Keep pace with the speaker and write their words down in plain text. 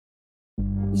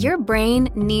Your brain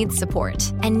needs support,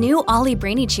 and new Ollie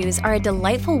Brainy Chews are a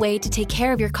delightful way to take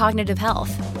care of your cognitive health.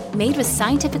 Made with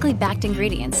scientifically backed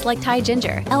ingredients like Thai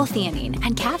ginger, L-theanine,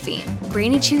 and caffeine,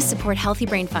 Brainy Chews support healthy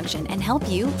brain function and help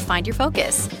you find your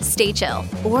focus, stay chill,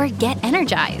 or get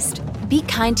energized. Be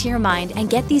kind to your mind and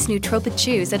get these nootropic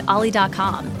chews at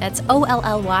ollie.com. That's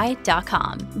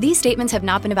OLLY.com. These statements have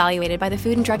not been evaluated by the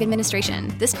Food and Drug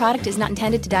Administration. This product is not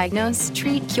intended to diagnose,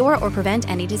 treat, cure, or prevent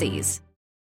any disease.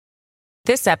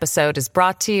 This episode is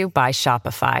brought to you by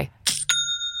Shopify.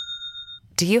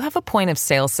 Do you have a point of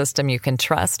sale system you can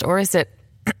trust, or is it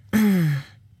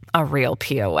a real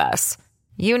POS?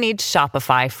 You need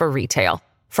Shopify for retail.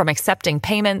 From accepting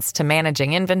payments to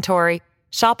managing inventory,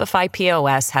 Shopify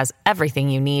POS has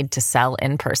everything you need to sell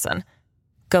in person.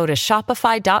 Go to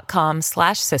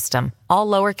shopify.com/system, all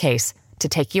lowercase, to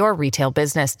take your retail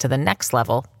business to the next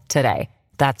level today.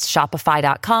 That's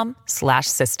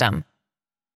shopify.com/system.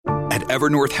 At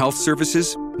Evernorth Health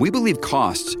Services, we believe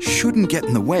costs shouldn't get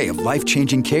in the way of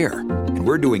life-changing care, and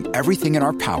we're doing everything in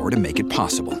our power to make it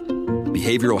possible.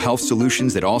 Behavioral health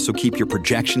solutions that also keep your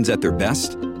projections at their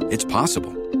best? It's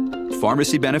possible.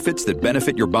 Pharmacy benefits that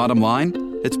benefit your bottom line?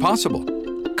 It's possible.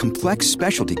 Complex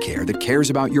specialty care that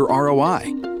cares about your ROI?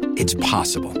 It's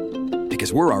possible.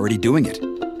 Because we're already doing it.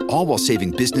 All while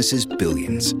saving businesses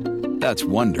billions. That's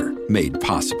Wonder made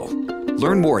possible.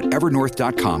 Learn more at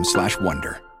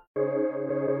evernorth.com/wonder.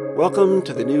 Welcome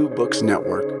to the New Books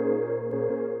Network.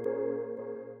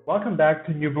 Welcome back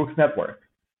to New Books Network.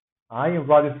 I am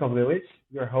Vladislav Lilic,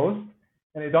 your host,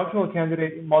 and a doctoral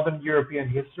candidate in modern European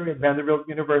history at Vanderbilt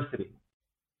University.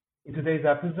 In today's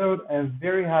episode, I am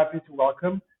very happy to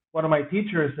welcome one of my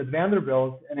teachers at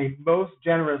Vanderbilt and a most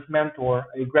generous mentor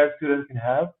a grad student can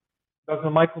have,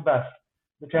 Dr. Michael Best,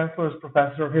 the Chancellor's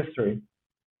Professor of History.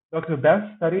 Dr.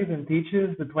 Best studies and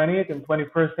teaches the 20th and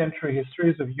 21st century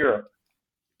histories of Europe.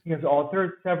 He has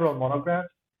authored several monographs,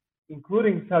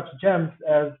 including such gems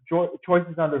as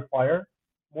Choices Under Fire,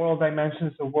 Moral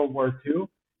Dimensions of World War II,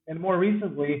 and more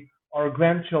recently, Our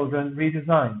Grandchildren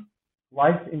Redesigned,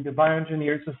 Life in the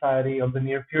Bioengineered Society of the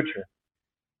Near Future.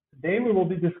 Today we will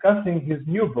be discussing his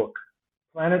new book,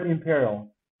 Planet in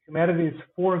Peril, Humanity's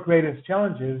Four Greatest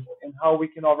Challenges and How We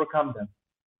Can Overcome Them,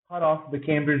 hot off the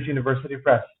Cambridge University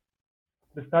Press.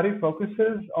 The study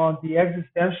focuses on the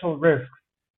existential risks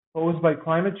posed by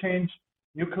climate change,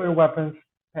 nuclear weapons,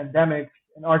 pandemics,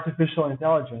 and artificial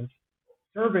intelligence,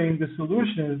 surveying the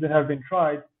solutions that have been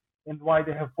tried and why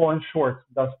they have fallen short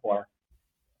thus far.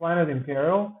 Planet in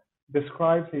Peril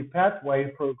describes a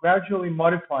pathway for gradually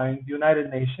modifying the United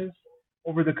Nations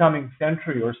over the coming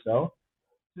century or so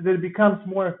that it becomes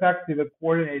more effective at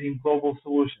coordinating global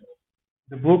solutions.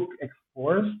 The book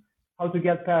explores how to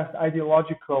get past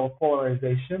ideological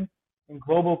polarization and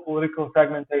global political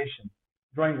fragmentation,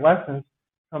 drawing lessons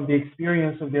from the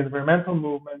experience of the environmental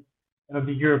movement and of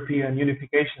the European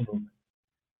unification movement.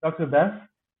 Dr. Best,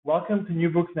 welcome to New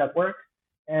Books Network,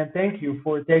 and thank you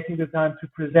for taking the time to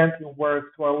present your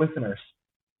work to our listeners.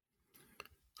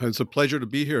 It's a pleasure to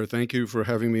be here. Thank you for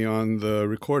having me on the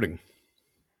recording.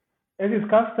 As is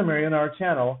customary on our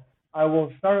channel, I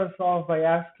will start us off by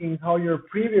asking how your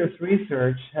previous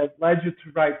research had led you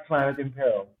to write Planet in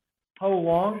Peril. How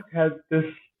long has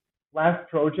this last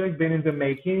project been in the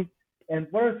making, and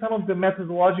what are some of the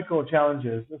methodological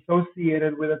challenges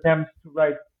associated with attempts to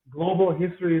write global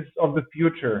histories of the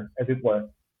future, as it were?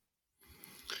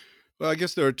 Well, I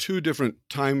guess there are two different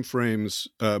time frames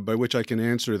by which I can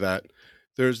answer that.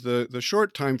 There's the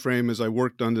short time frame as I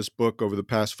worked on this book over the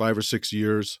past 5 or 6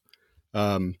 years,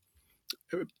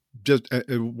 just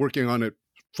working on it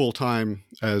full time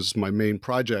as my main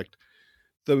project.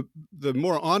 The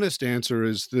more honest answer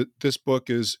is that this book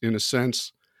is, in a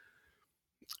sense,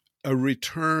 a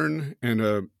return and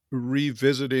a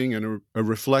revisiting and a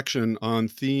reflection on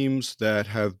themes that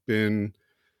have been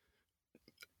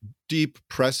deep,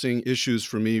 pressing issues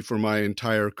for me for my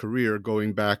entire career,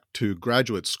 going back to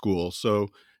graduate school. So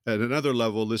at another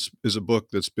level, this is a book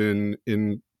that's been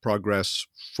in progress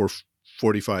for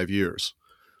 45 years.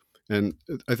 And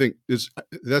I think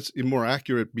that's more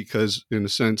accurate because, in a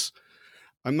sense,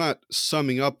 I'm not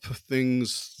summing up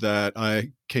things that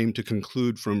I came to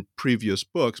conclude from previous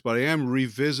books, but I am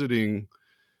revisiting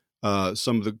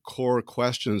some of the core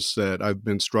questions that I've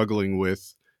been struggling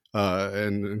with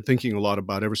and thinking a lot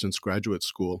about ever since graduate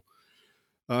school.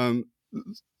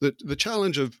 The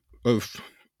challenge of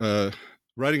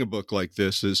writing a book like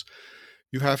this is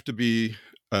you have to be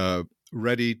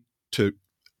ready to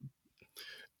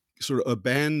sort of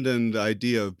abandon the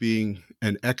idea of being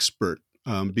an expert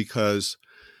because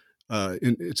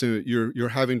you're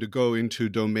having to go into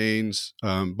domains,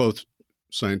 both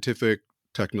scientific,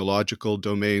 technological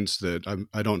domains that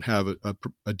I don't have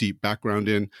a deep background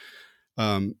in.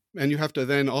 And you have to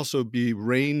then also be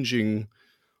ranging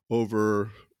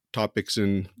over topics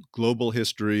in global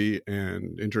history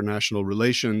and international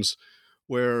relations,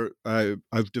 where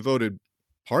I've devoted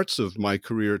parts of my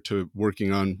career to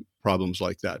working on problems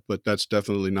like that, but that's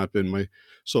definitely not been my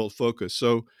sole focus.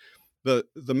 So the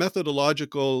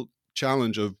methodological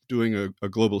challenge of doing a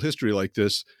global history like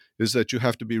this is that you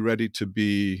have to be ready to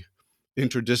be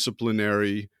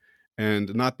interdisciplinary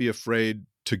and not be afraid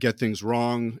to get things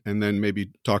wrong, and then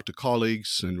maybe talk to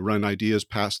colleagues and run ideas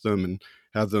past them and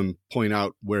have them point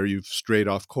out where you've strayed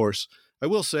off course. I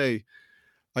will say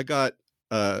I got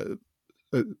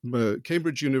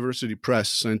Cambridge University Press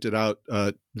sent it out,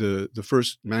 the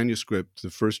first manuscript,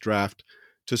 the first draft,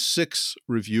 to 6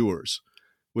 reviewers,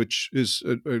 which is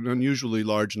an unusually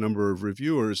large number of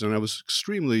reviewers. And I was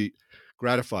extremely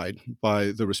gratified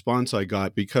by the response I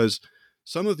got, because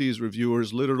some of these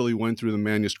reviewers literally went through the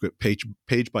manuscript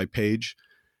page by page,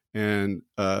 and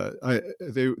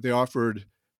they offered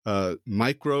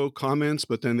micro comments,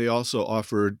 but then they also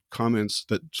offered comments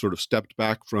that sort of stepped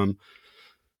back from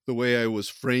the way I was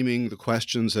framing the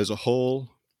questions as a whole.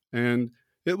 And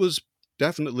it was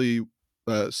definitely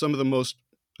some of the most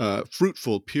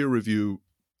fruitful peer review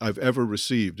I've ever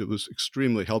received. It was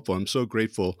extremely helpful. I'm so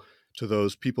grateful to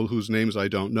those people whose names I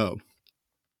don't know.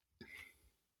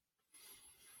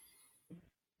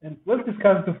 And let's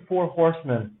discuss the 4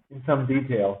 horsemen in some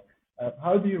detail.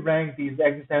 How do you rank these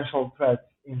existential threats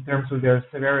in terms of their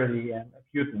severity and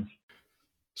acuteness?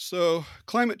 So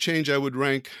climate change I would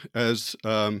rank as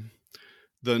the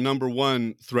number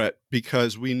 1 threat,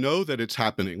 because we know that it's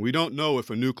happening. We don't know if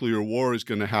a nuclear war is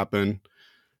going to happen.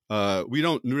 We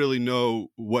don't really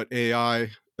know what AI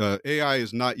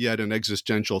is not yet an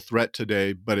existential threat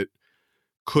today, but it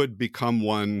could become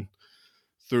one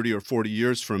 30 or 40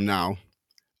 years from now.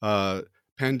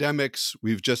 Pandemics,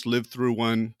 we've just lived through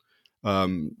one.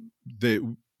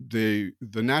 The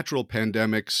natural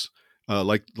pandemics,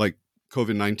 like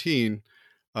COVID-19,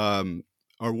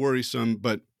 are worrisome,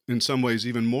 but in some ways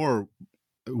even more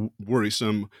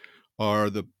worrisome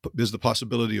is the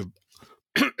possibility of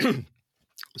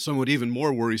somewhat even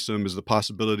more worrisome is the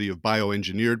possibility of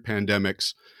bioengineered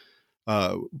pandemics,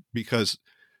 because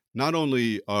not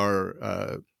only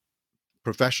are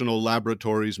professional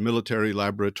laboratories, military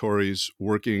laboratories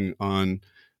working on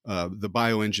the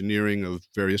bioengineering of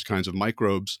various kinds of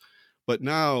microbes, but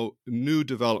now new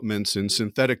developments in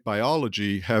synthetic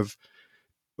biology have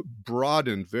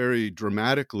broadened very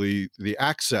dramatically the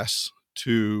access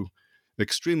to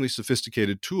extremely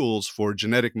sophisticated tools for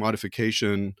genetic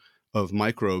modification of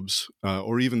microbes,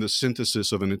 or even the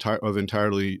synthesis of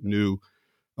entirely new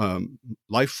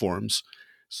life forms.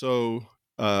 So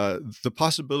the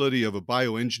possibility of a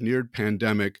bioengineered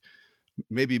pandemic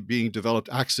maybe being developed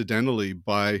accidentally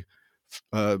by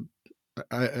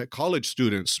college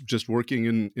students just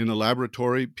working in a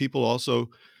laboratory. People also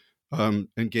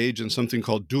engage in something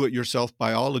called do-it-yourself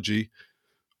biology.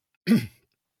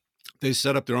 They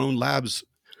set up their own labs.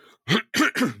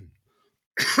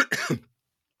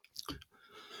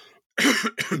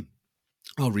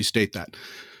 I'll restate that.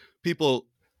 People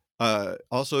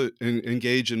also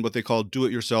engage in what they call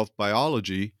do-it-yourself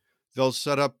biology. They'll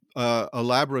set up a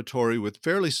laboratory with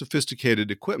fairly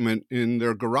sophisticated equipment in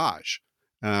their garage,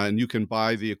 and you can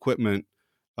buy the equipment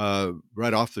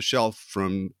right off the shelf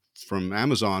from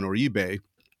Amazon or eBay,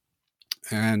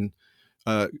 and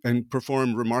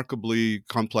perform remarkably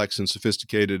complex and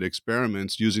sophisticated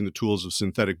experiments using the tools of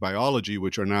synthetic biology,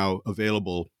 which are now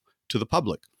available to the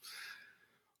public.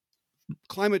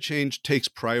 Climate change takes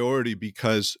priority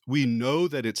because we know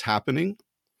that it's happening.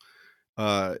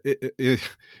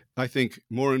 I think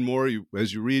more and more,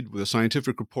 as you read the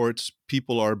scientific reports,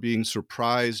 people are being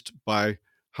surprised by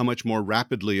how much more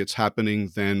rapidly it's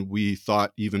happening than we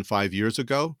thought even 5 years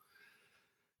ago.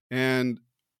 And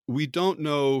we don't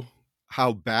know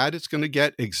how bad it's going to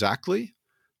get exactly,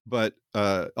 but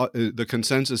the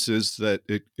consensus is that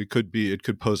it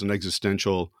could pose an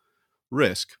existential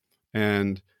risk.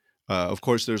 And of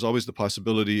course, there's always the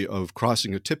possibility of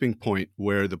crossing a tipping point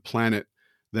where the planet,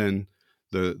 then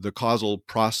the causal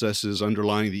processes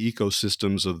underlying the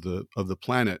ecosystems of the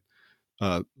planet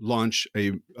launch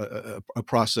a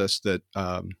process that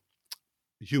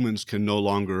humans can no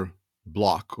longer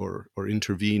block or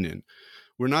intervene in.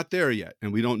 We're not there yet,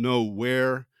 and we don't know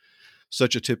where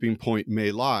such a tipping point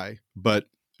may lie, but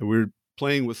we're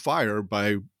playing with fire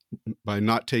by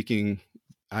not taking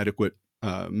adequate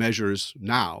measures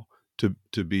now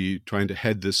to be trying to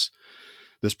head this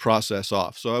process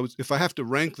off. So if I have to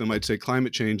rank them, I'd say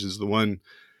climate change is the one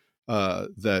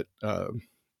that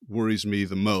worries me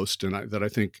the most, and that I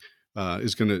think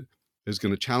is going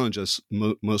to challenge us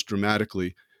most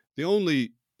dramatically. The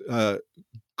only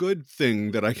good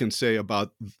thing that I can say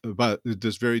about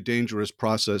this very dangerous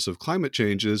process of climate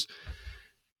change is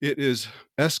it is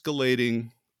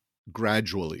escalating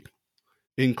gradually,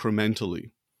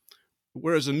 incrementally.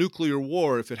 Whereas a nuclear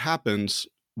war, if it happens,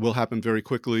 will happen very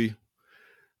quickly.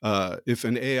 If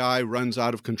an AI runs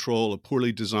out of control, a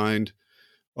poorly designed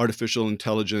artificial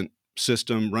intelligent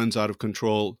system runs out of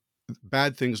control,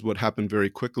 bad things would happen very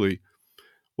quickly.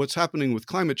 What's happening with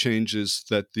climate change is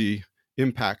that the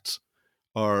impacts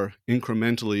are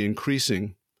incrementally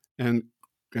increasing, and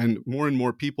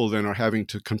more people then are having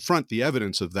to confront the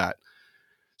evidence of that.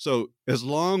 So as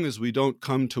long as we don't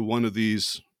come to one of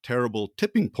these terrible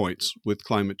tipping points with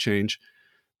climate change,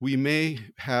 we may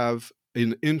have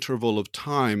an interval of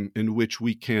time in which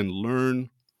we can learn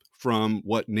from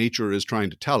what nature is trying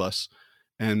to tell us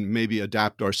and maybe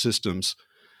adapt our systems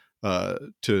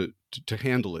to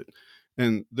handle it.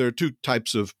 And there are two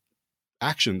types of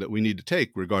action that we need to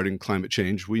take regarding climate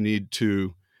change. We need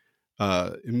to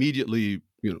immediately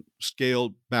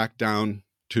scale back down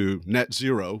to net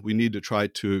zero. We need to try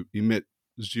to emit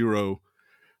zero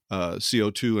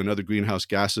CO2 and other greenhouse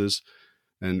gases.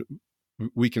 And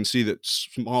we can see that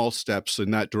small steps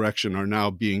in that direction are now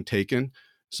being taken.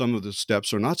 Some of the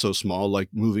steps are not so small, like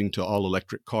moving to all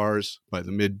electric cars by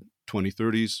the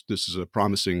mid-2030s. This is a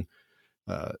promising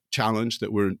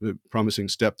promising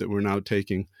step that we're now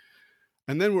taking.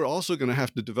 And then we're also going to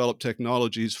have to develop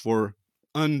technologies for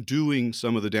undoing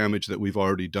some of the damage that we've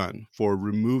already done, for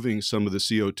removing some of the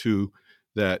CO2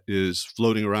 that is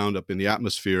floating around up in the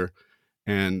atmosphere.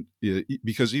 And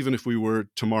because even if we were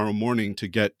tomorrow morning to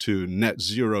get to net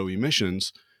zero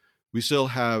emissions, we still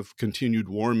have continued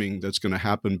warming that's going to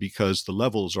happen because the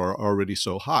levels are already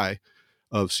so high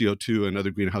of CO2 and other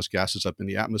greenhouse gases up in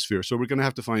the atmosphere. So we're going to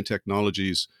have to find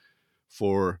technologies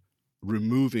for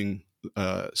removing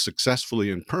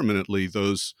successfully and permanently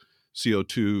those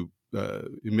CO2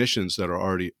 emissions that are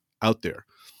already out there.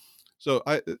 So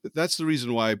that's the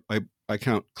reason why I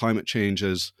count climate change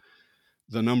as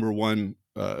the number one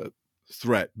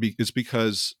threat. It's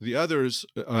because the others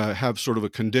have sort of a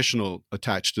conditional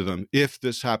attached to them. If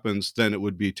this happens, then it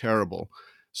would be terrible.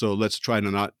 So let's try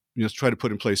to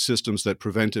put in place systems that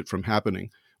prevent it from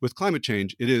happening. With climate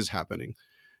change, it is happening,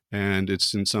 and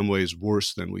it's in some ways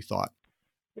worse than we thought.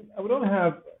 I would only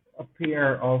have a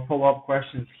pair of follow-up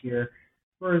questions here.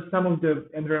 First, some of the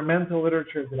environmental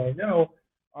literature that I know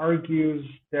argues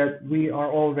that we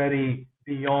are already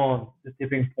beyond the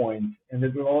tipping point and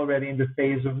that we're already in the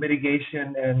phase of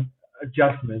mitigation and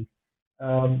adjustment.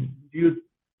 Do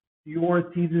your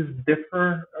thesis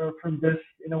differ from this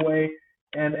in a way?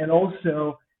 And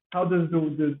also, how does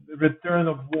the return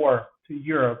of war to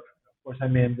Europe, of course, I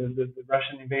mean the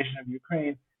Russian invasion of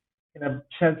Ukraine,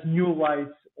 sheds new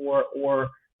lights or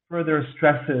further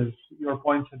stresses your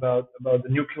points about the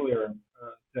nuclear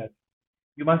threat?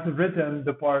 You must have written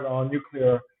the part on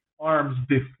nuclear arms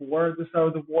before the start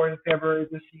of the war in February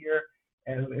this year.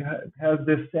 And has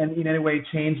this in any way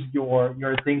changed your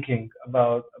thinking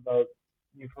about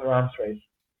nuclear arms race?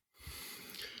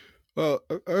 Well,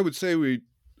 I would say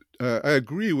I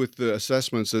agree with the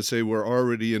assessments that say we're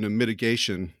already in a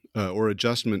mitigation or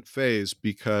adjustment phase,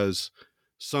 because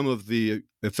some of the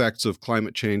effects of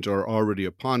climate change are already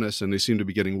upon us, and they seem to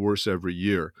be getting worse every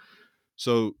year.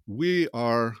 So we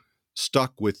are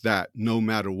stuck with that no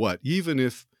matter what. Even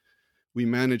if we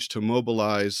manage to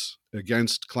mobilize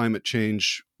against climate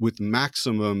change with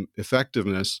maximum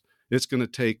effectiveness, it's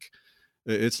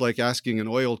like asking an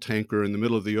oil tanker in the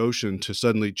middle of the ocean to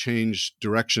suddenly change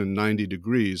direction 90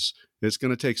 degrees. It's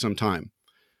going to take some time.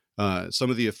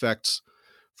 Some of the effects,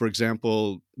 for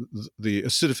example, the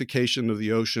acidification of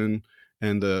the ocean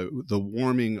and the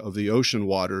warming of the ocean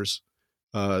waters,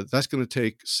 that's going to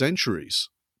take centuries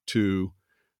to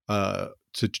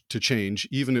change,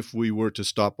 even if we were to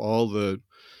stop all the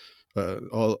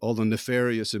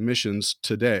nefarious emissions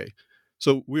today.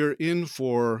 So we're in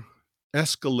for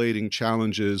escalating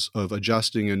challenges of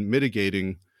adjusting and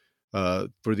mitigating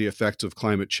for the effects of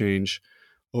climate change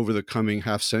over the coming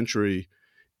half century,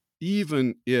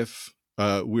 even if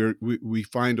we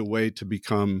find a way to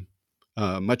become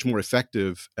much more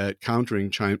effective at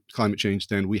countering climate change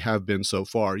than we have been so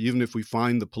far, even if we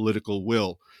find the political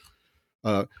will.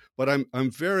 But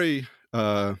I'm very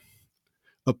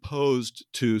opposed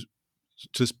to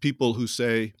people who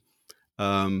say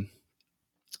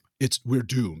we're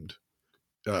doomed.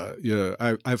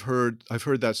 I've heard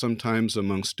that sometimes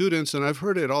among students, and I've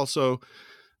heard it also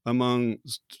among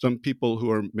some people who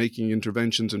are making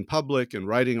interventions in public and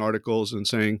writing articles and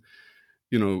saying,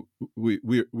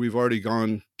 we've already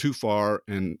gone too far,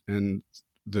 and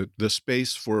the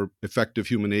space for effective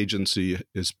human agency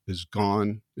is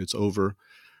gone. It's over.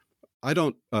 I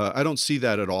don't see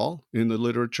that at all in the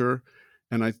literature,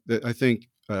 and I think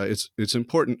it's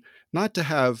important not to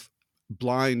have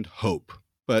blind hope,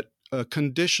 but a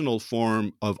conditional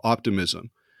form of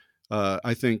optimism.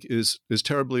 I think is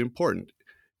terribly important.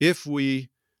 If we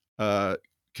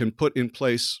can put in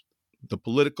place the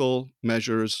political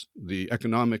measures, the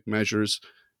economic measures,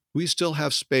 we still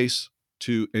have space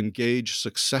to engage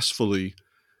successfully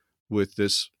with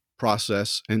this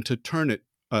process and to turn it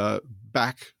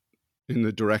back in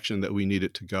the direction that we need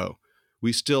it to go.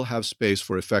 We still have space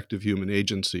for effective human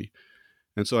agency.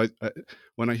 And so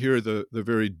when I hear the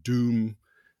very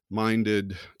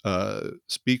doom-minded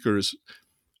speakers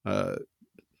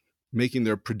making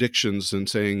their predictions and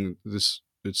saying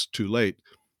it's too late,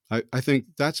 I think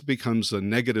that becomes a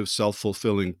negative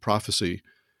self-fulfilling prophecy.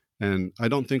 And I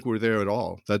don't think we're there at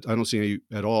all. I don't see any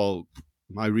at all.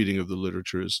 My reading of the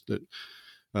literature is that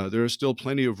there is still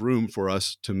plenty of room for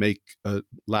us to make a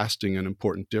lasting and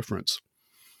important difference.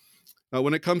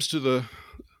 When it comes to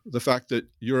the fact that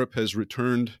Europe has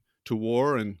returned to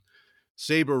war and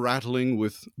saber rattling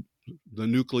with the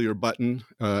nuclear button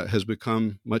has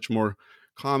become much more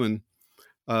common,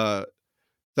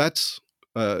 that's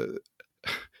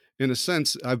in a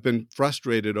sense, I've been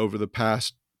frustrated over the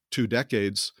past 2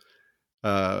 decades,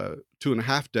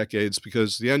 2.5 decades,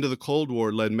 because the end of the Cold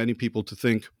War led many people to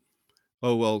think,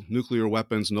 oh, well, nuclear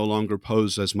weapons no longer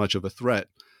pose as much of a threat.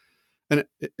 And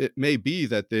it may be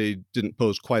that they didn't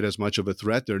pose quite as much of a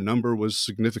threat. Their number was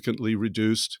significantly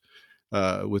reduced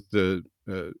with the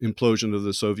implosion of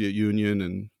the Soviet Union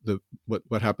and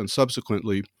what happened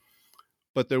subsequently.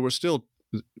 But there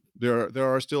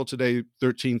are still today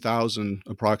 13,000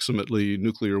 approximately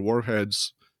nuclear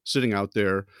warheads sitting out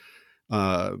there,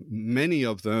 many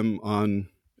of them on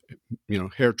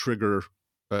hair trigger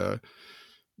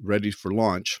ready for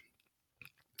launch.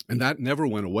 And that never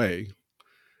went away.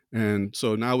 And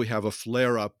so now we have a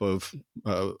flare-up of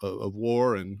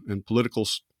war and political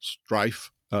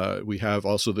strife. We have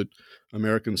also the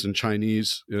Americans and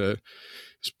Chinese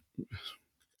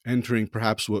entering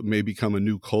perhaps what may become a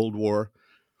new Cold War.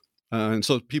 And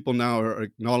so people now are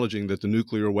acknowledging that the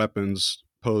nuclear weapons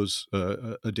pose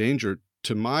a danger.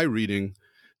 To my reading,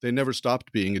 they never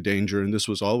stopped being a danger, and this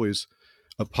was always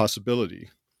a possibility.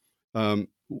 One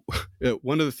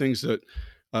of the things that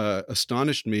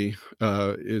astonished me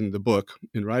in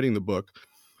writing the book,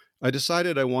 I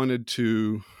decided I wanted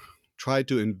to try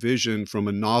to envision from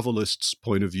a novelist's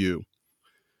point of view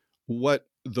what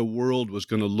the world was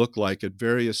going to look like at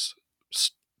various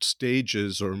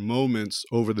stages or moments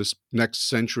over this next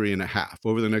century and a half,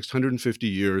 over the next 150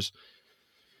 years.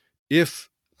 If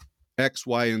X,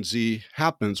 Y, and Z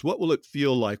happens, what will it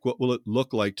feel like? What will it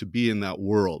look like to be in that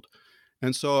world?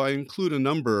 And so I include a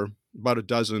number, about a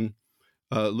dozen,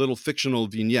 little fictional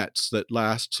vignettes that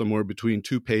last somewhere between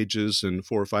 2 pages and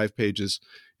 4 or 5 pages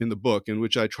in the book, in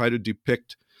which I try to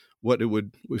depict what it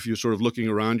would, if you're sort of looking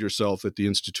around yourself at the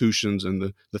institutions and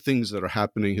the things that are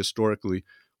happening historically,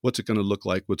 what's it going to look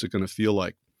like? What's it going to feel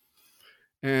like?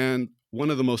 And one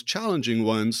of the most challenging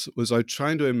ones was I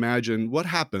trying to imagine what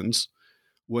happens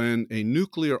when a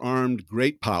nuclear-armed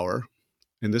great power,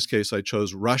 in this case I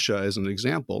chose Russia as an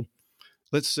example,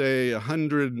 let's say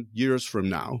 100 years from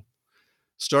now,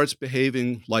 starts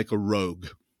behaving like a rogue.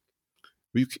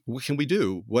 What can we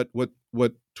do? What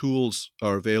tools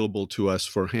are available to us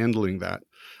for handling that?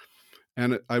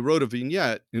 And I wrote a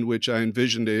vignette in which I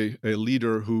envisioned a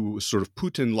leader who was sort of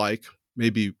Putin-like,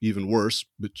 maybe even worse,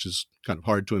 which is kind of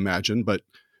hard to imagine, but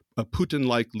a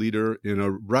Putin-like leader in a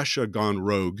Russia gone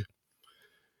rogue.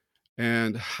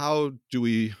 And how do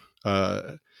we,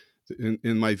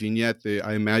 in my vignette,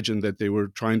 I imagined that they were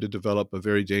trying to develop a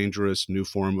very dangerous new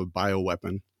form of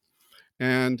bioweapon.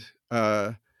 And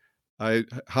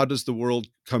how does the world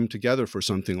come together for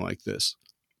something like this?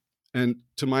 And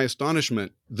to my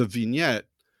astonishment, the vignette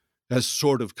has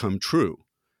sort of come true.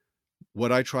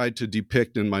 What I tried to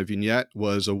depict in my vignette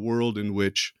was a world in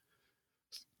which,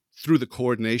 through the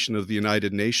coordination of the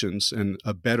United Nations and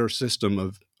a better system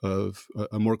of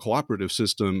a more cooperative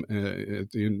system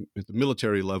at the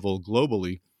military level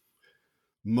globally,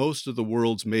 most of the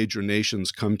world's major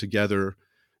nations come together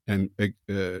and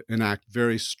enact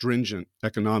very stringent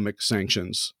economic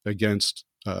sanctions against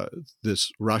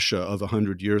this Russia of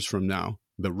 100 years from now,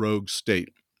 the rogue state.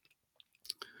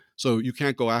 So you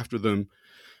can't go after them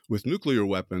with nuclear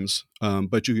weapons,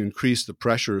 but you increase the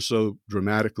pressure so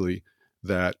dramatically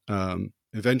that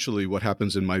eventually what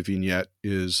happens in my vignette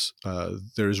is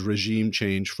there's regime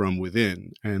change from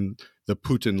within, and the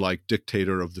Putin-like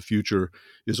dictator of the future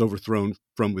is overthrown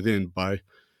from within by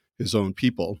his own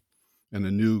people, and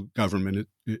a new government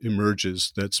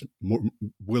emerges that's more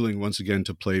willing once again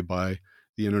to play by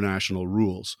the international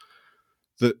rules.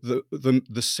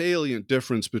 The salient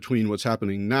difference between what's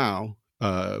happening now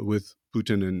with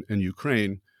Putin and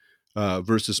Ukraine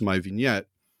versus my vignette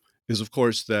is, of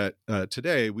course, that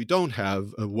today we don't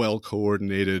have a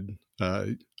well-coordinated,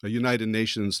 a United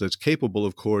Nations that's capable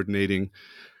of coordinating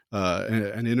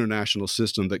an international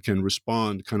system that can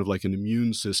respond kind of like an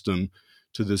immune system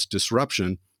to this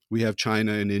disruption. We have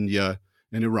China and India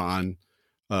and Iran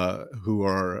who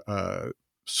are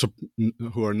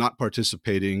not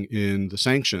participating in the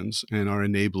sanctions and are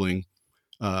enabling,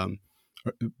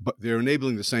 but they're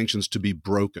enabling the sanctions to be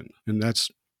broken, and that's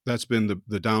been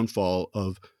the downfall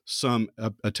of some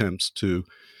attempts to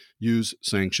use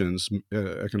sanctions,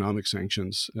 economic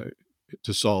sanctions,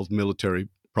 to solve military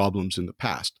problems in the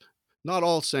past. Not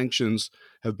all sanctions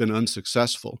have been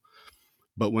unsuccessful,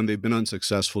 but when they've been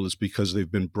unsuccessful, it's because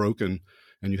they've been broken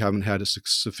and you haven't had a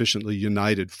sufficiently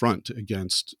united front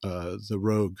against the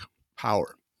rogue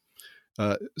power.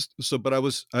 But I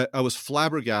was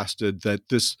flabbergasted that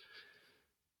this.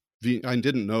 I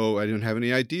didn't have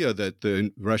any idea that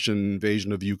the Russian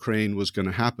invasion of Ukraine was going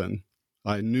to happen.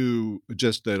 I knew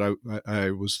just that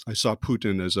I saw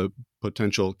Putin as a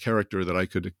potential character that I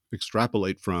could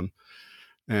extrapolate from,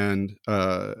 and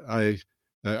I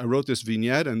wrote this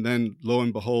vignette, and then lo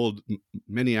and behold,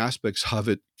 many aspects of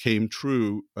it came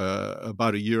true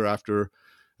about a year after,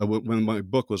 when my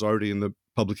book was already in the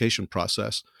publication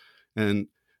process, and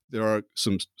there are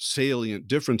some salient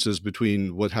differences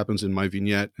between what happens in my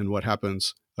vignette and what's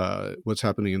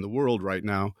happening in the world right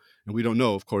now. And we don't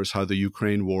know, of course, how the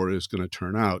Ukraine war is going to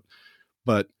turn out.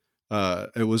 But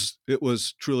it was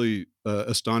truly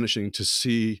astonishing to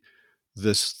see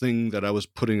this thing that I was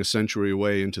putting a century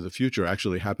away into the future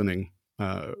actually happening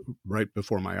right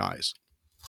before my eyes.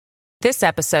 This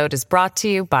episode is brought to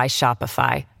you by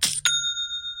Shopify.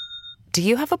 Do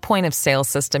you have a point of sale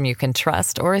system you can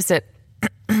trust, or is it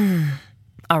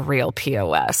a real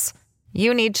POS?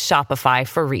 You need Shopify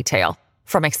for retail.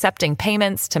 From accepting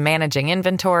payments to managing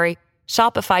inventory,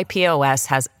 Shopify POS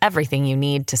has everything you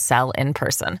need to sell in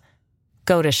person.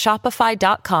 Go to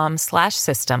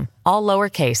shopify.com/system, all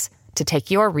lowercase, to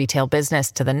take your retail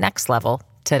business to the next level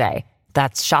today.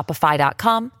 That's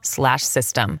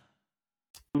shopify.com/system.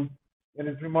 It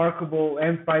is remarkable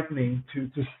and frightening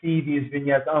to see these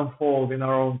vignettes unfold in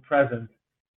our own present.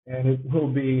 And it will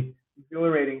be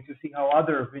exhilarating to see how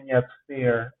other vignettes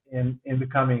fare in the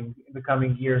coming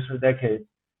years or decades.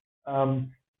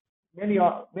 Many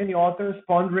authors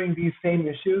pondering these same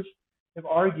issues have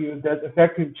argued that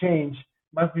effective change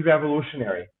must be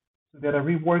revolutionary, so that a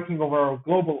reworking of our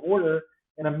global order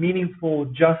and a meaningful,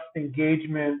 just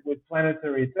engagement with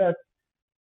planetary threats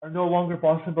are no longer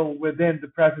possible within the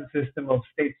present system of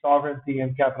state sovereignty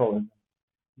and capitalism.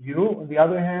 You, on the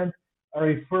other hand, are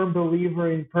a firm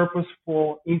believer in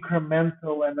purposeful,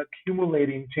 incremental, and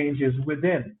accumulating changes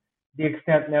within the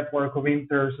extant network of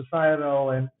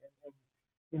inter-societal and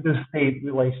interstate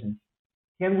relations.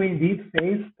 Can we indeed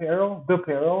face the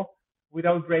peril,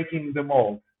 without breaking the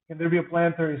mold? Can there be a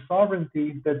planetary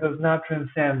sovereignty that does not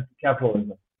transcend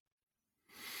capitalism?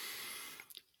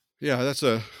 Yeah, that's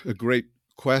a great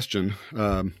question.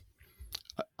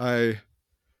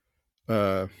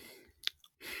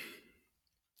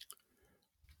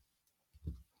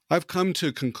 I've come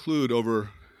to conclude over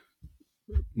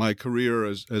my career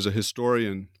as a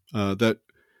historian that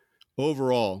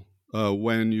overall,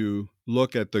 when you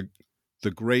look at the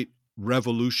great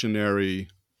revolutionary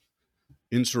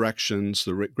insurrections,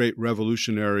 the great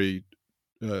revolutionary,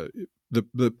 the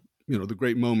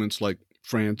great moments like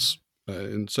France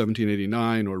in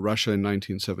 1789, or Russia in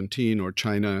 1917, or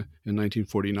China in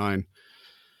 1949,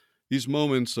 these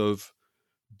moments of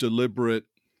deliberate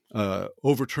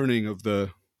overturning of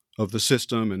the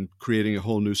system and creating a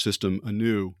whole new system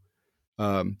anew,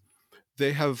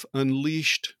 they have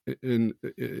unleashed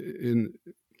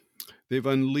they've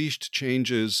unleashed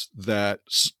changes that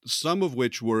some of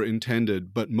which were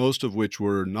intended, but most of which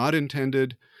were not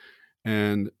intended,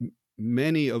 and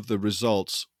many of the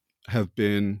results have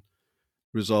been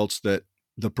results that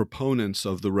the proponents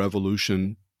of the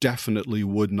revolution definitely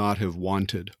would not have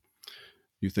wanted.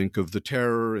 You think of the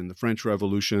terror in the French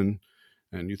Revolution,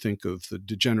 and you think of the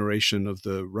degeneration of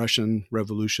the Russian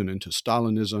Revolution into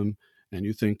Stalinism, and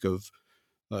you think of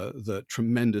the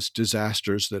tremendous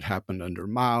disasters that happened under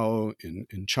Mao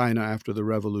in China after the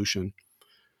revolution.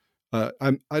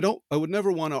 I would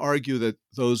never want to argue that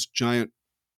those giant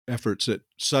efforts at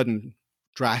sudden,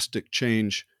 drastic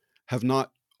change have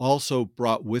not also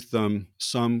brought with them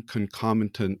some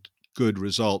concomitant good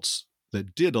results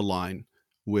that did align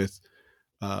with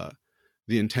the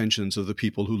intentions of the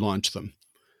people who launched them.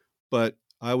 But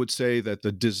I would say that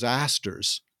the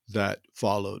disasters that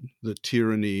followed, the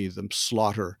tyranny, the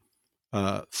slaughter,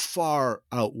 far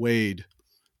outweighed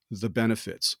the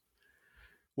benefits.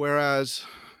 Whereas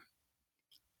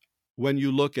when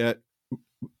you look at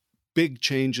big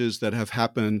changes that have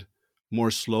happened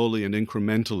more slowly and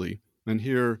incrementally, and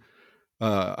here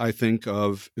I think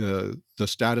of the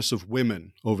status of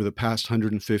women over the past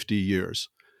 150 years.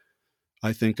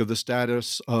 I think of the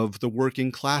status of the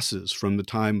working classes from the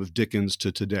time of Dickens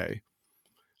to today.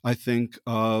 I think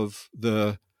of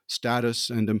the status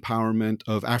and empowerment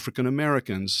of African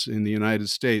Americans in the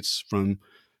United States from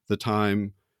the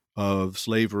time of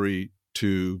slavery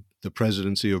to the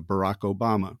presidency of Barack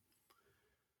Obama.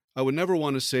 I would never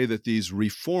want to say that these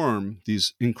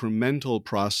incremental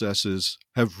processes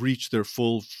have reached their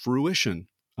full fruition.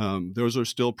 Those are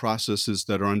still processes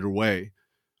that are underway,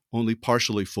 only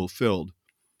partially fulfilled.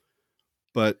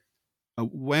 But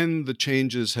when the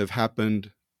changes have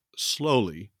happened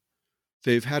slowly,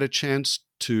 they've had a chance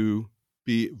to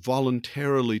be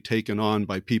voluntarily taken on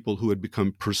by people who had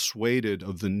become persuaded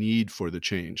of the need for the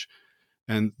change.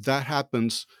 And that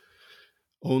happens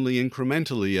only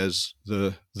incrementally as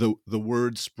the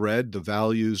word spread, the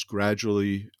values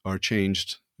gradually are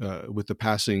changed with the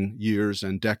passing years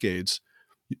and decades.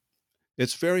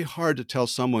 It's very hard to tell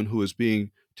someone who is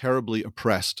being terribly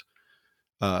oppressed,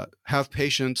 have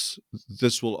patience,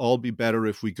 this will all be better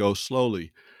if we go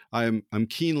slowly. I'm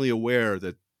keenly aware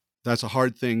that that's a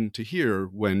hard thing to hear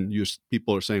when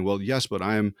people are saying, well, yes, but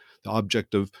I am the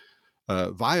object of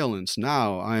violence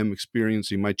now. I am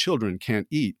experiencing, my children can't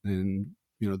eat, and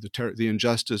the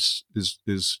injustice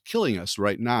is killing us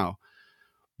right now.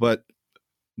 But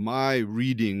my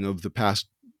reading of the past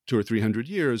 200 or 300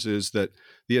 years is that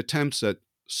the attempts at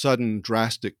sudden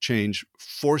drastic change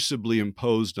forcibly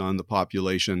imposed on the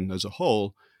population as a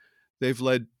whole, they've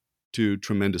led to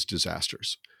tremendous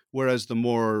disasters. Whereas the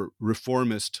more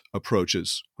reformist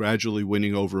approaches, gradually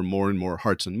winning over more and more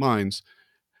hearts and minds,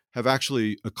 have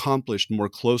actually accomplished more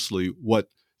closely what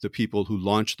the people who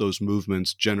launched those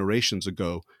movements generations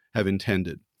ago have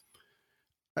intended.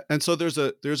 And so there's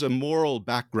a moral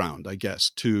background, I guess,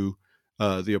 to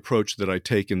the approach that I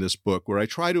take in this book, where I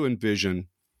try to envision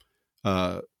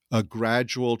a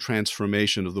gradual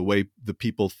transformation of the way the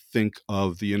people think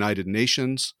of the United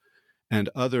Nations and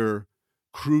other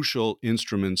crucial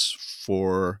instruments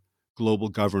for global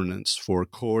governance, for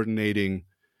coordinating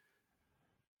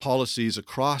policies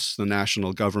across the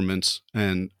national governments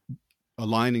and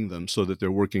aligning them so that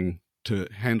they're working to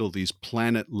handle these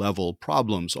planet-level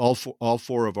problems. All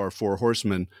four of our four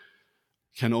horsemen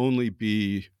can only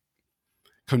be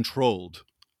controlled,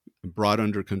 brought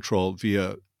under control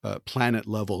via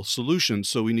planet-level solutions.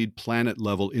 So we need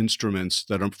planet-level instruments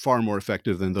that are far more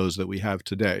effective than those that we have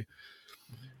today.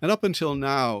 And up until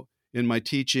now, in my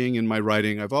teaching, in my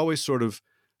writing, I've always sort of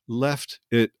left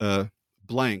it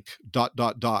blank, ...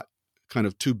 kind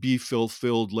of to be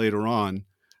fulfilled later on.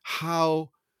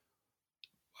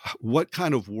 What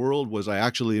kind of world was I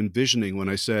actually envisioning when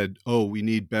I said, oh, we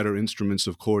need better instruments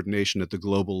of coordination at the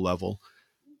global level?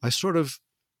 I sort of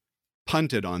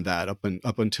punted on that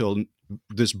up until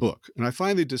this book. And I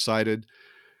finally decided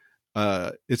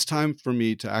it's time for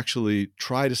me to actually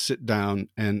try to sit down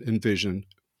and envision,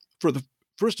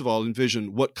 first of all,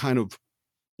 what kind of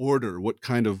order, what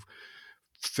kind of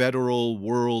federal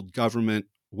world government,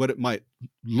 what it might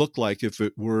look like if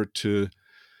it were to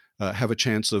have a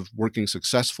chance of working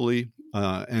successfully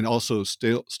and also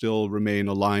still remain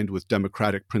aligned with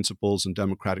democratic principles and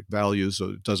democratic values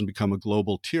so it doesn't become a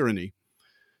global tyranny.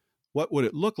 What would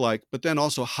it look like? But then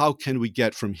also, how can we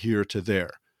get from here to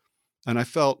there? And I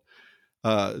felt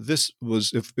this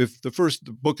was, if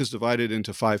the book is divided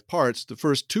into 5 parts, the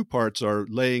first 2 parts are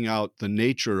laying out the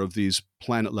nature of these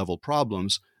planet-level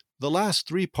problems. The last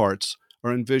 3 parts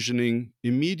are envisioning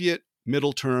immediate,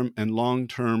 middle-term, and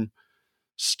long-term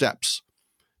steps,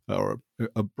 or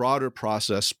a broader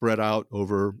process spread out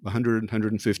over 100,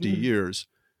 150 years,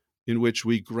 in which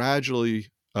we gradually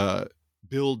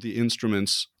build the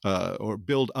instruments or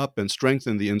build up and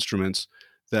strengthen the instruments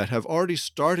that have already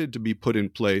started to be put in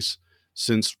place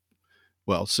since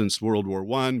World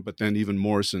War I, but then even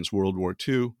more since World War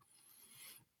II.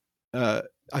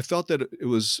 I felt that it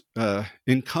was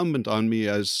incumbent on me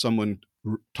as someone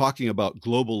talking about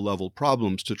global level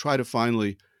problems to try to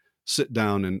finally sit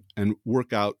down and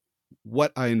work out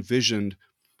what I envisioned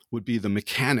would be the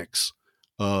mechanics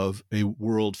of a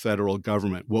world federal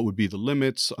government. What would be the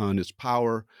limits on its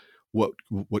power? What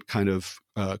kind of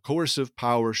coercive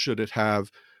power should it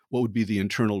have? What would be the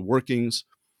internal workings?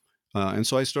 And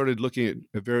so I started looking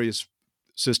at various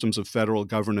systems of federal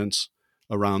governance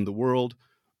around the world.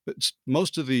 But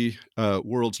most of the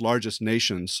world's largest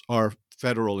nations are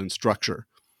federal in structure.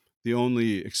 The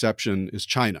only exception is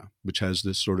China, which has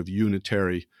this sort of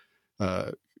unitary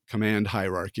command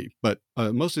hierarchy. But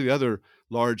most of the other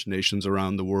large nations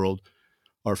around the world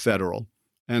are federal.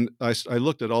 And I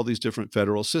looked at all these different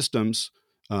federal systems.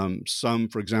 Some,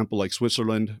 for example, like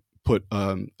Switzerland,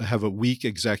 have a weak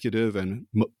executive and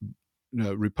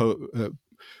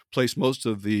place most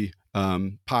of the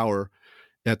power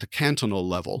at the cantonal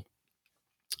level.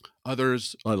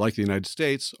 Others, like the United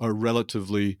States, are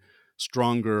relatively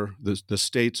stronger. The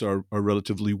states are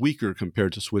relatively weaker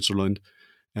compared to Switzerland,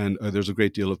 and there's a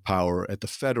great deal of power at the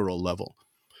federal level.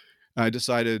 I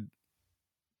decided,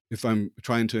 if I'm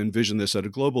trying to envision this at a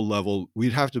global level,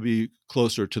 we'd have to be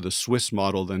closer to the Swiss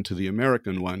model than to the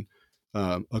American one.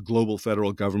 A global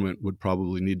federal government would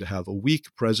probably need to have a weak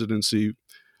presidency,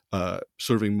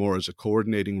 serving more as a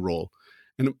coordinating role.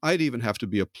 And it might even have to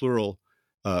be a plural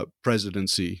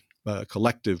presidency,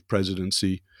 collective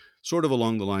presidency, sort of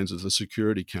along the lines of the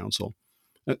Security Council.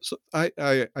 So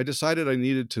I decided I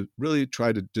needed to really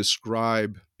try to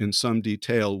describe in some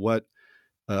detail what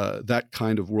that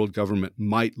kind of world government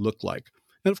might look like.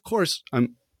 And of course,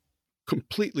 I'm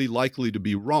completely likely to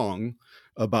be wrong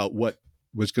about what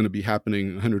was going to be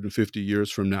happening 150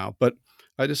 years from now. But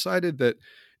I decided that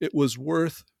it was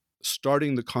worth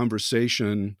starting the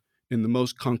conversation in the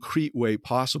most concrete way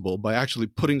possible by actually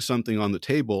putting something on the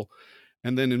table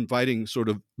and then inviting sort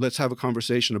of, let's have a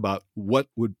conversation about what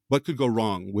could go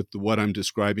wrong with what I'm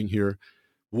describing here.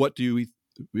 What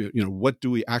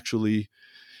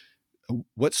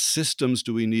systems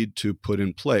do we need to put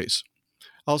in place?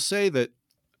 I'll say that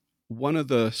one of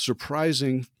the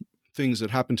surprising things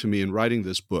that happened to me in writing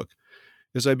this book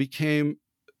is I became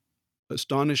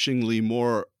astonishingly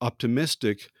more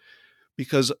optimistic,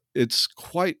 because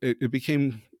it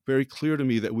became very clear to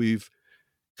me that we've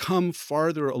come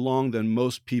farther along than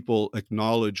most people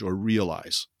acknowledge or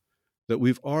realize, that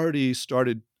we've already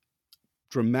started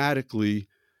dramatically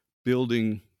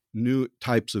building new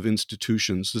types of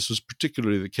institutions. This was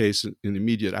particularly the case in the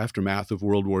immediate aftermath of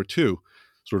World War II,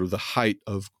 sort of the height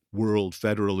of world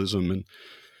federalism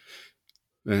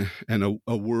and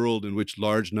a world in which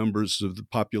large numbers of the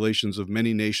populations of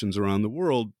many nations around the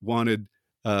world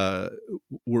were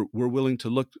willing to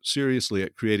look seriously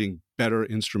at creating better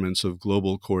instruments of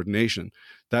global coordination.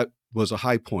 That was a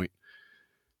high point.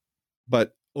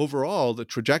 But overall, the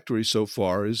trajectory so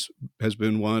far has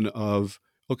been one of,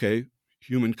 okay,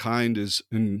 humankind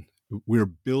we're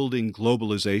building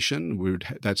globalization.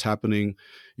 That's happening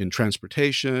in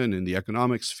transportation, in the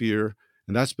economic sphere,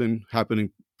 and that's been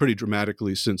happening pretty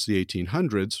dramatically since the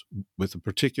 1800s, with a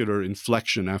particular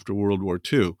inflection after World War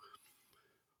II.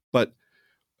 But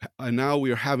now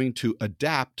we are having to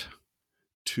adapt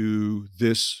to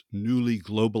this newly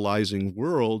globalizing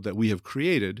world that we have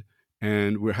created,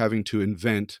 and we're having to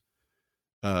invent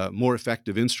more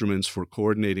effective instruments for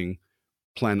coordinating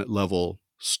planet-level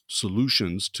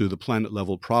solutions to the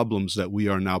planet-level problems that we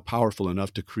are now powerful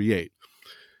enough to create.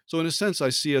 So in a sense, I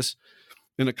see us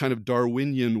in a kind of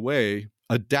Darwinian way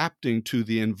adapting to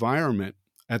the environment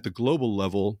at the global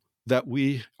level that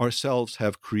we ourselves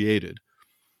have created.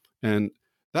 And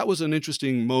that was an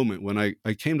interesting moment when I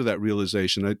came to that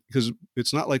realization, because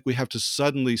it's not like we have to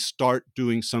suddenly start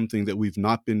doing something that we've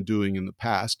not been doing in the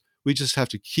past. We just have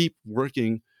to keep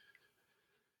working,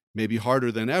 maybe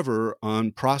harder than ever,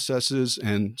 on processes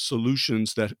and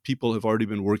solutions that people have already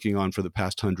been working on for the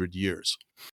past 100 years.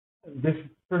 This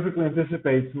perfectly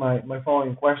anticipates my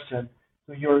following question.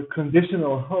 So your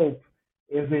conditional hope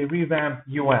is a revamped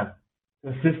UN,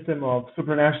 a system of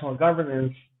supranational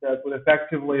governance that would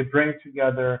effectively bring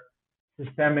together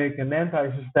systemic and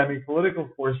anti-systemic political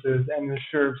forces and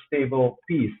ensure stable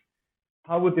peace.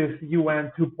 How would this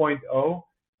UN 2.0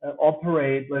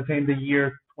 operate, let's say, in the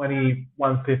year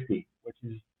 2150, which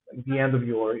is like the end of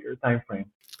your time frame?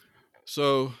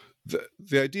 So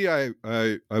the idea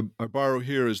I borrow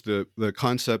here is the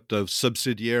concept of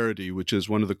subsidiarity, which is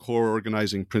one of the core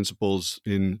organizing principles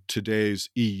in today's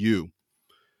EU.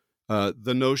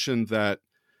 The notion that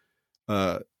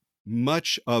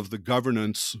much of the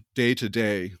governance day to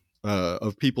day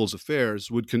of people's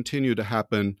affairs would continue to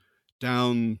happen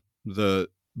down the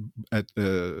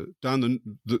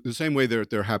same way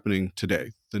they're happening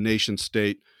today. The nation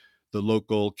state, the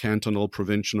local, cantonal,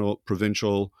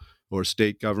 provincial, or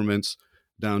state governments,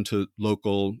 down to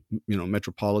local,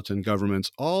 metropolitan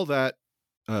governments, all that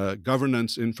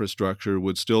governance infrastructure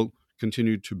would still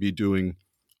continue to be doing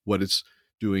what it's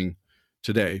doing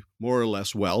today, more or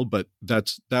less well, but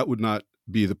that would not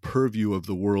be the purview of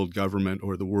the world government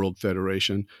or the World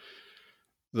Federation.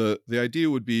 The idea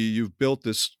would be you've built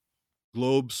this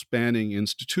globe-spanning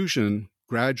institution,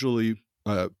 gradually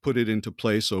put it into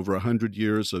place over 100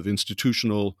 years of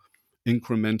incremental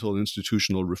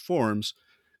institutional reforms.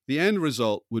 The end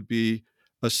result would be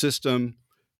a system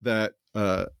that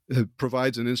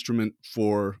provides an instrument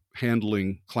for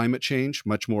handling climate change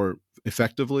much more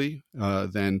effectively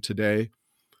than today,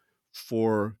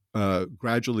 for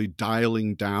gradually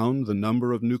dialing down the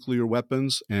number of nuclear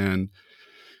weapons and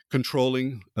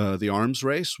controlling the arms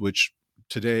race, which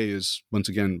today is once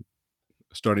again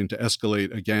starting to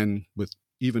escalate again with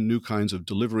even new kinds of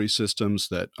delivery systems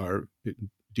that are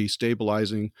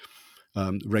destabilizing.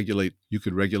 You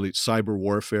could regulate cyber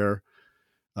warfare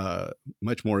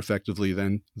much more effectively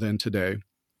than today,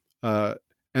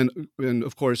 and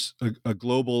of course a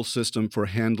global system for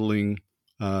handling,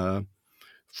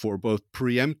 for both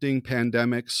preempting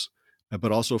pandemics,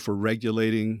 but also for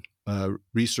regulating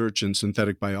research in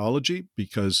synthetic biology,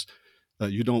 because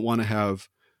you don't want to have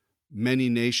many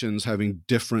nations having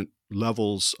different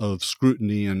levels of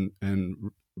scrutiny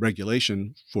and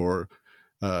regulation for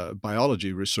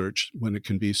biology research when it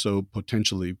can be so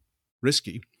potentially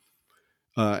risky.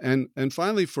 And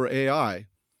finally, for AI,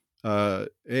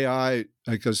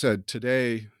 like I said,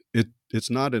 today it's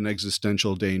not an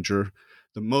existential danger.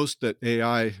 The most that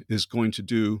AI is going to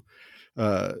do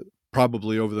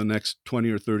probably over the next 20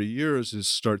 or 30 years is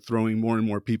start throwing more and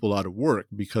more people out of work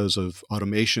because of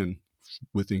automation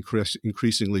with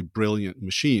increasingly brilliant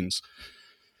machines.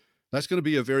 That's going to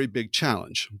be a very big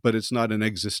challenge, but it's not an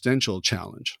existential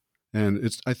challenge.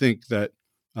 And I think that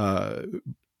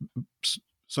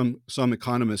some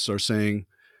economists are saying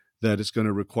that it's going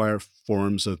to require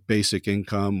forms of basic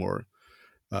income or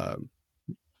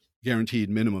guaranteed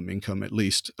minimum income, at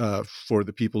least, for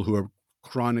the people who are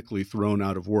chronically thrown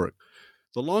out of work.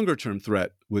 The longer-term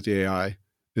threat with AI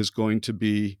is going to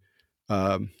be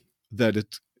that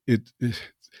it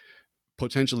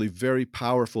potentially very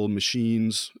powerful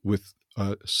machines with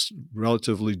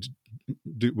relative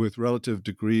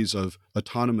degrees of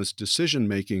autonomous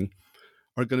decision-making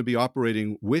are going to be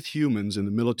operating with humans in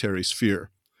the military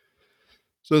sphere.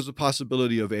 So there's a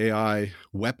possibility of AI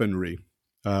weaponry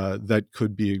that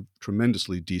could be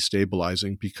tremendously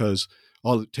destabilizing, because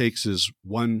all it takes is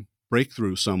one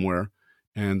breakthrough somewhere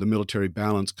and the military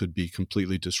balance could be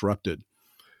completely disrupted.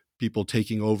 People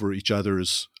taking over each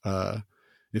other's,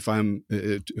 if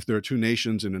there are two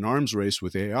nations in an arms race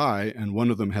with AI and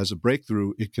one of them has a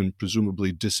breakthrough, it can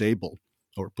presumably disable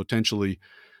or potentially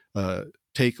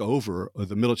take over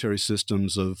the military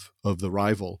systems of the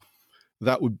rival.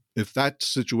 If that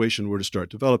situation were to start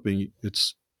developing,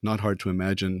 it's not hard to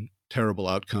imagine terrible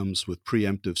outcomes with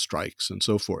preemptive strikes and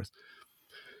so forth.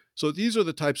 So these are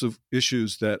the types of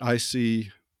issues that I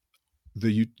see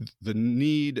the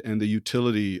need and the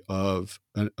utility of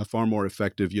a far more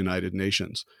effective United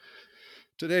Nations.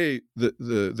 Today,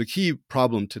 the key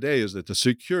problem today is that the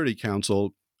Security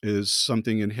Council is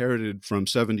something inherited from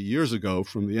 70 years ago,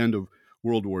 from the end of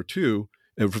World War II.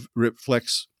 It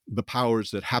reflects the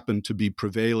powers that happen to be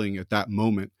prevailing at that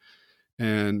moment.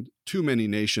 And too many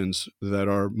nations that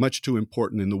are much too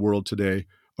important in the world today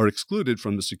are excluded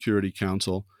from the Security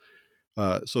Council.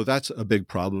 So that's a big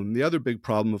problem. The other big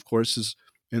problem, of course, is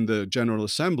in the General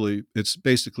Assembly, it's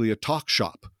basically a talk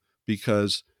shop,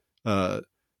 because a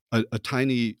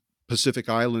tiny Pacific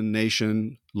Island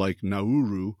nation like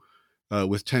Nauru,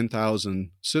 with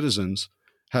 10,000 citizens,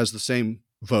 has the same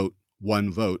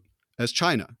one vote, as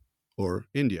China or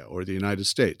India or the United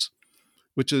States,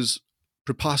 which is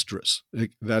preposterous.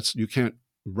 You can't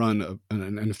run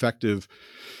an effective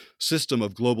system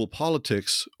of global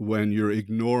politics when you're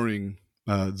ignoring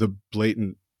the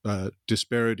blatant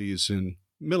disparities in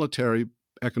military,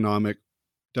 economic,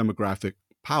 demographic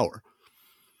power.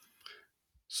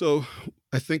 So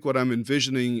I think what I'm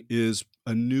envisioning is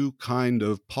a new kind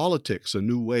of politics, a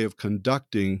new way of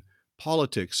conducting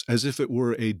politics, as if it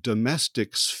were a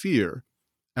domestic sphere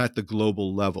at the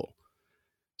global level,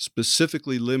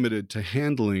 specifically limited to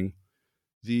handling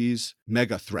these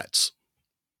mega threats.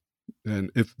 And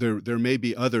if there may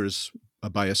be others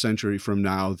by a century from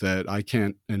now that I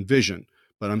can't envision,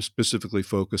 but I'm specifically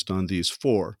focused on these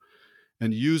four,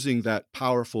 and using that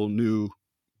powerful new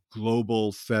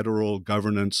global federal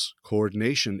governance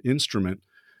coordination instrument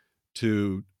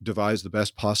to devise the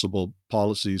best possible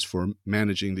policies for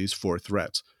managing these four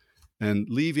threats, and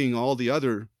leaving all the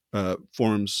other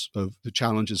forms of the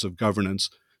challenges of governance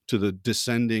to the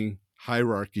descending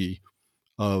hierarchy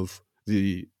of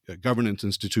the governance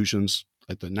institutions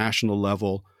at the national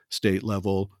level, state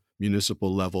level,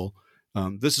 municipal level.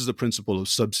 This is the principle of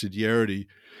subsidiarity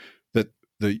that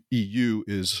the EU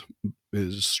is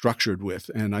structured with,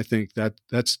 and I think that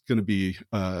that's going to be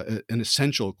an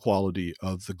essential quality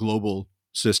of the global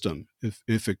system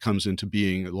if it comes into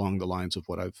being along the lines of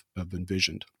what I've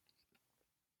envisioned.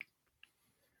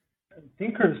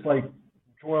 Thinkers like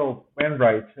Joel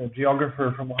Wainwright, a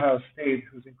geographer from Ohio State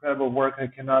whose incredible work I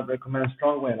cannot recommend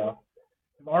strongly enough,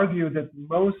 have argued that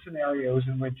most scenarios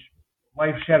in which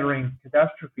life-shattering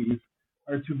catastrophes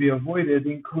are to be avoided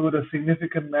include a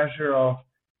significant measure of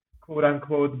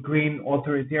quote-unquote green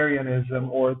authoritarianism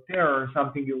or terror,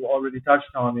 something you already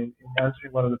touched on in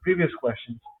answering one of the previous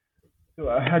questions. So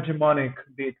a hegemonic,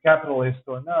 be it capitalist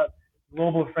or not,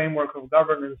 global framework of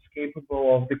governance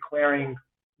capable of declaring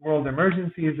world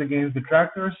emergencies against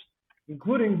detractors,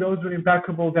 including those with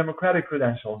impeccable democratic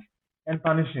credentials, and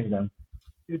punishing them.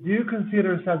 Do you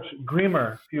consider such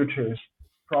grimmer futures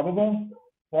probable,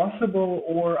 possible,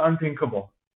 or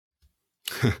unthinkable?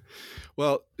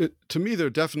 Well, to me, they're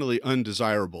definitely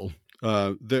undesirable.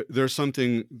 They're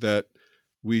something that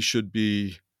we should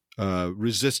be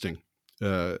resisting.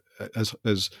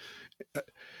 As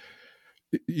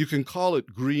you can call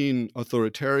it green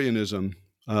authoritarianism,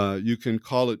 you can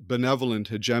call it benevolent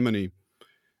hegemony,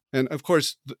 and of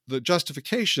course, the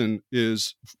justification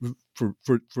is for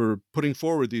putting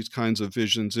forward these kinds of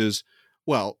visions is,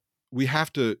 well,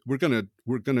 we're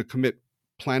gonna commit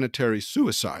planetary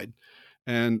suicide.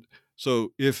 And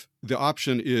so if the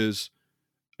option is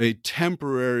a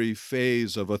temporary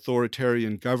phase of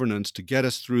authoritarian governance to get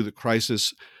us through the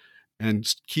crisis and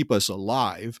keep us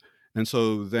alive, and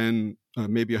so then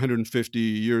maybe 150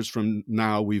 years from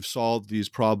now, we've solved these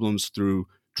problems through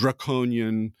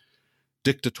draconian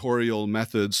dictatorial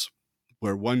methods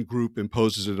where one group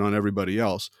imposes it on everybody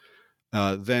else,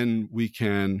 then we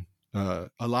can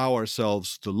allow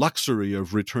ourselves the luxury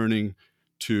of returning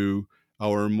to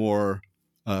our more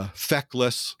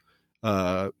feckless,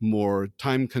 more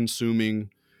time-consuming,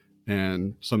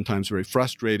 and sometimes very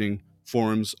frustrating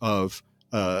forms of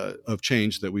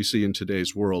change that we see in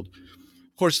today's world.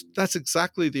 Of course, that's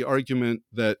exactly the argument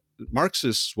that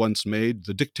Marxists once made: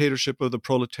 the dictatorship of the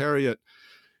proletariat.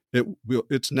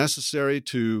 It's necessary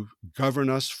to govern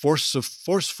us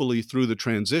forcefully through the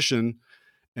transition,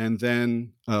 and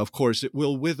then, of course, it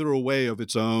will wither away of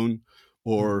its own,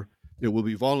 or it will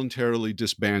be voluntarily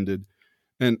disbanded.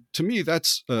 And to me,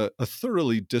 that's a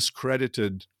thoroughly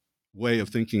discredited way of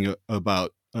thinking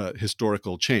about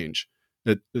historical change.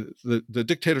 The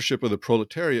dictatorship of the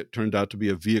proletariat turned out to be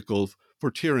a vehicle for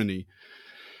tyranny.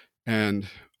 And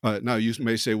now you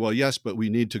may say, well, yes, but we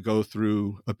need to go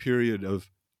through a period of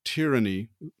tyranny,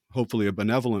 hopefully a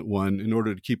benevolent one, in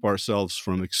order to keep ourselves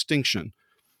from extinction.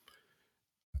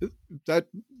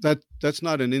 That's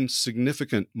not an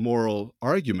insignificant moral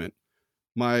argument.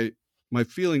 My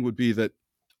feeling would be that,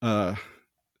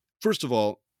 first of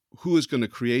all, who is going to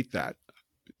create that?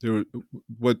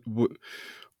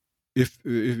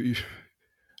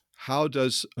 How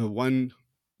does one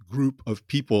group of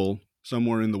people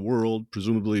somewhere in the world,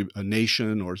 presumably a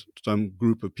nation or some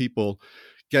group of people,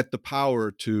 get the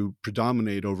power to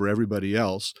predominate over everybody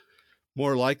else?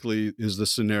 More likely is the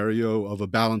scenario of a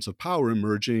balance of power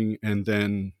emerging and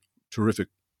then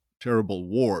terrible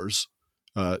wars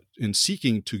in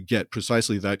seeking to get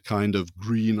precisely that kind of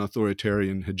green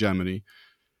authoritarian hegemony.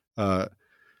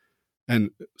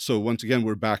 And so once again,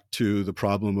 we're back to the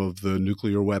problem of the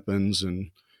nuclear weapons.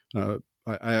 And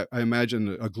I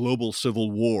imagine a global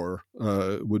civil war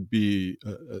would be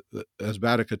as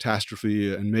bad a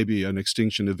catastrophe and maybe an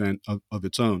extinction event of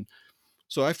its own.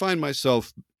 So I find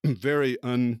myself very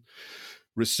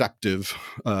unreceptive.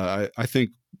 I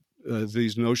think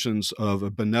these notions of a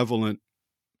benevolent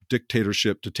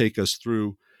dictatorship to take us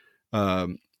through,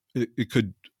 it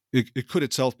could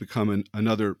itself become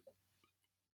another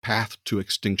path to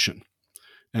extinction.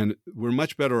 And we're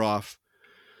much better off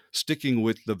sticking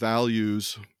with the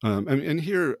values. And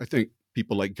here, I think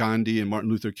people like Gandhi and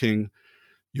Martin Luther King,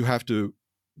 you have to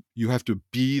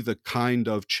be the kind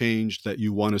of change that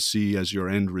you want to see as your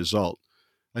end result.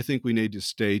 I think we need to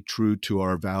stay true to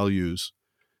our values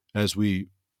as we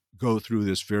go through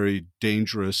this very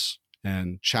dangerous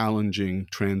and challenging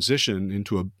transition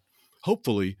into a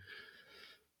hopefully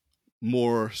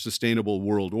more sustainable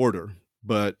world order.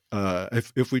 But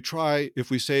if we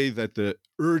say that the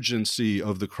urgency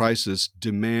of the crisis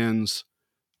demands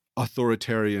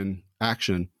authoritarian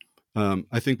action,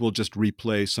 I think we'll just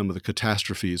replay some of the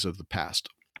catastrophes of the past.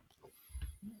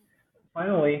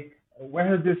 finally,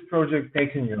 where has this project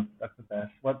taken you, Dr. Bess?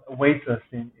 What awaits us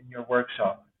in your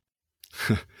workshop?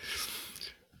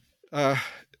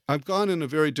 I've gone in a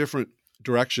very different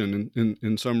direction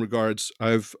in some regards.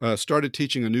 I've started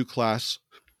teaching a new class.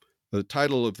 The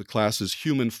title of the class is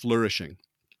Human Flourishing.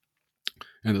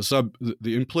 And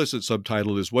the implicit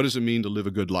subtitle is, what does it mean to live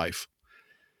a good life?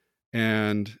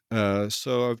 And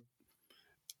so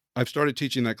I've started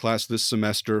teaching that class this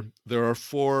semester. There are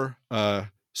 4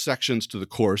 sections to the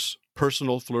course: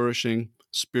 personal flourishing,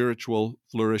 spiritual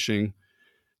flourishing,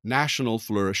 national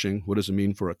flourishing, what does it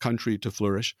mean for a country to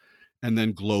flourish, and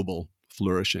then global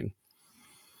flourishing.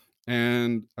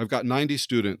 And I've got 90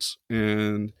 students,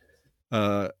 and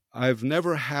I've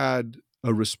never had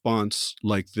a response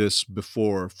like this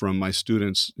before from my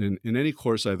students in any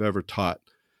course I've ever taught.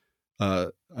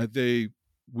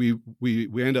 We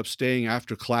end up staying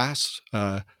after class.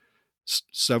 A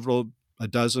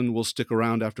dozen will stick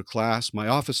around after class. My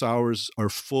office hours are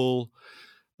full.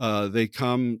 They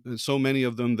come, so many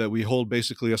of them that we hold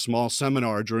basically a small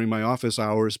seminar during my office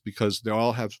hours because they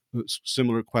all have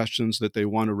similar questions that they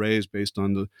want to raise based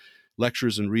on the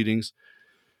lectures and readings.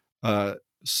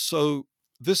 So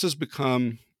this has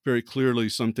become very clearly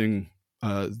something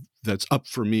that's up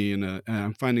for me, and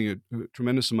I'm finding a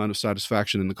tremendous amount of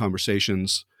satisfaction in the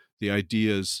conversations, the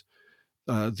ideas,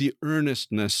 the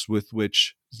earnestness with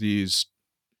which these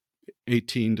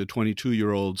 18 to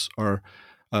 22-year-olds are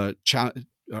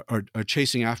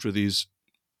chasing after these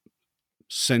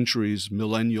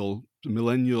millennial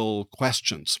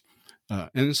questions. And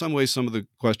in some ways, some of the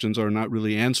questions are not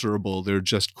really answerable. They're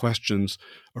just questions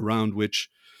around which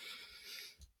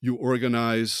you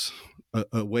organize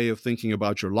a way of thinking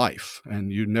about your life,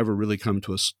 and you never really come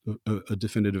to a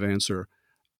definitive answer.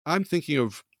 I'm thinking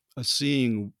of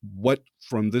seeing what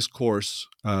from this course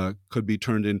could be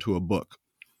turned into a book.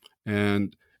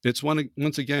 And it's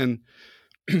once again,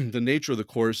 the nature of the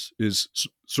course is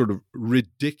sort of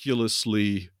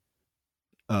ridiculously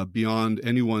beyond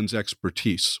anyone's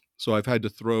expertise. So I've had to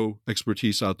throw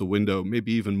expertise out the window,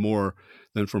 maybe even more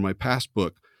than for my past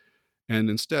book. And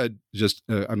instead, just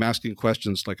I'm asking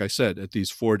questions, like I said, at these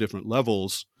 4 different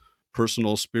levels: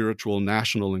 personal, spiritual,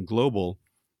 national, and global.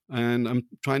 And I'm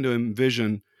trying to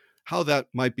envision how that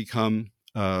might become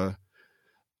a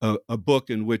book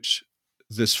in which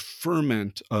this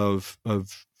ferment of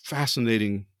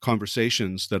fascinating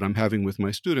conversations that I'm having with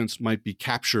my students might be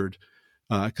captured,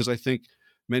 because I think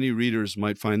many readers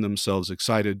might find themselves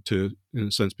excited to, in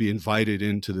a sense, be invited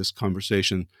into this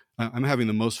conversation. I'm having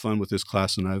the most fun with this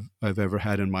class than I've ever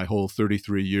had in my whole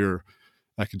 33-year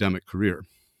academic career.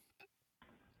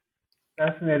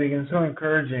 Fascinating and so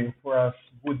encouraging for us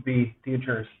would-be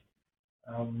teachers.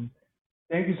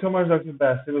 Thank you so much, Dr.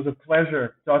 Bess. It was a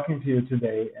pleasure talking to you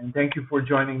today, and thank you for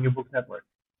joining New Books Network.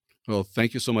 Well,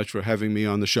 thank you so much for having me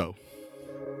on the show.